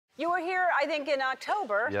You were here, I think, in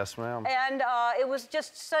October. Yes, ma'am. And it was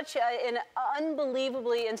just such an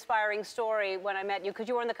unbelievably inspiring story when I met you, because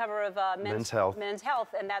you were on the cover of Men's Health,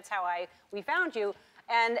 and that's how we found you.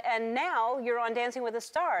 And now you're on Dancing with the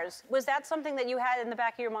Stars. Was that something that you had in the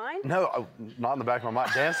back of your mind? No, not in the back of my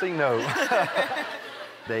mind. Dancing, no.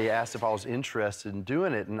 They asked if I was interested in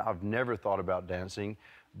doing it, and I've never thought about dancing,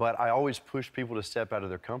 but I always push people to step out of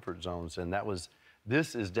their comfort zones, and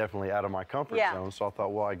this is definitely out of my comfort zone, so I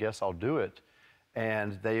thought, well, I guess I'll do it.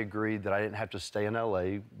 And they agreed that I didn't have to stay in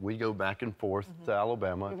LA. We go back and forth to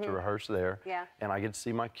Alabama to rehearse there, and I get to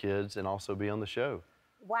see my kids and also be on the show.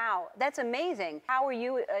 Wow, that's amazing. How are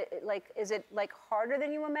you, is it like harder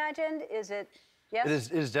than you imagined? Is it,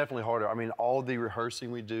 yes? It is definitely harder. I mean, all the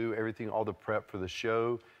rehearsing we do, everything, all the prep for the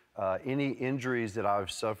show, any injuries that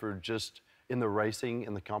I've suffered just in the racing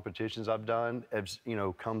and the competitions I've done,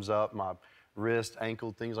 comes up, my wrist,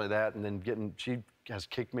 ankle, things like that, and then she has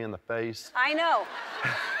kicked me in the face. I know.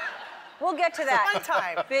 We'll get to that. One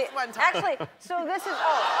time. One time. Actually, so this is,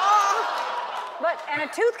 and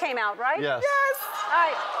a tooth came out, right? Yes. Yes. All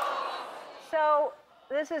right. So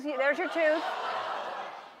there's your tooth,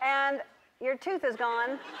 and your tooth is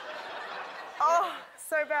gone. Oh,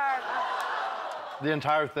 so bad. The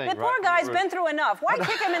entire thing, The poor guy's been through enough. Why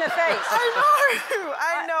kick him in the face?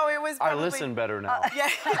 I know, it was probably... I listen better now. Yeah.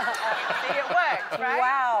 See, it worked, right?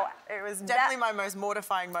 Wow. It was definitely my most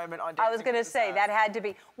mortifying moment on Dancing I was going to with the say, Stars. that had to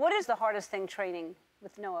be. What is the hardest thing training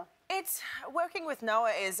with Noah? Working with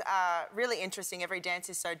Noah is really interesting. Every dance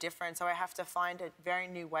is so different, so I have to find very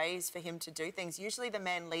new ways for him to do things. Usually the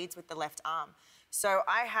man leads with the left arm, so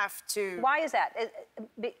I have to... Why is that?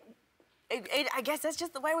 I guess that's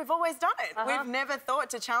just the way we've always done it. We've never thought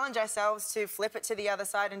to challenge ourselves to flip it to the other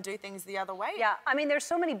side and do things the other way. Yeah, I mean, there's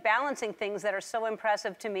so many balancing things that are so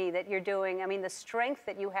impressive to me that you're doing. I mean, the strength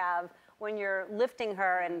that you have when you're lifting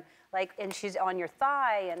her and she's on your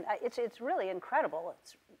thigh, and it's really incredible.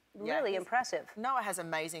 It's really impressive. Noah has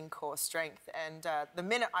amazing core strength, and the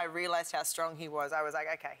minute I realised how strong he was, I was like,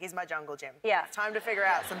 okay, here's my jungle gym. Yeah. It's time to figure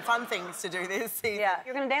out some fun things to do this season. Yeah.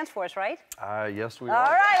 You're going to dance for us, right? Yes, we are.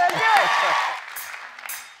 All right, let's do it.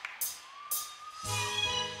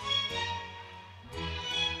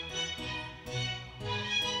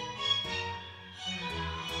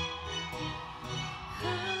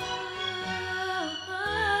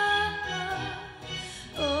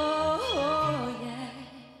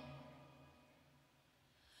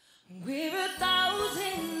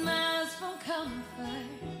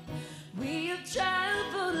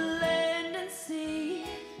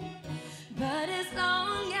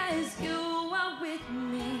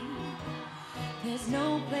 There's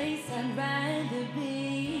no place I'd rather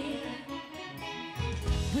be.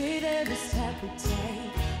 With every step we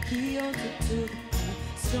take, he took to the point,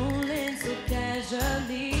 stolen so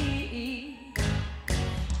casually.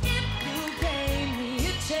 If you gave me a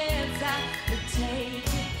chance, I would take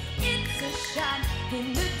it. It's a shot in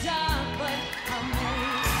the dark, but I'll make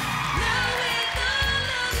it. Now with all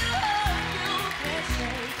of your heart, you can't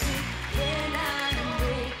shake it. When I'm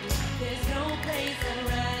breaking, there's no place I'd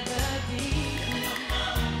rather be.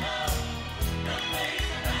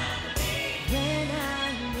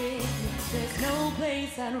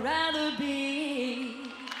 I'd rather be.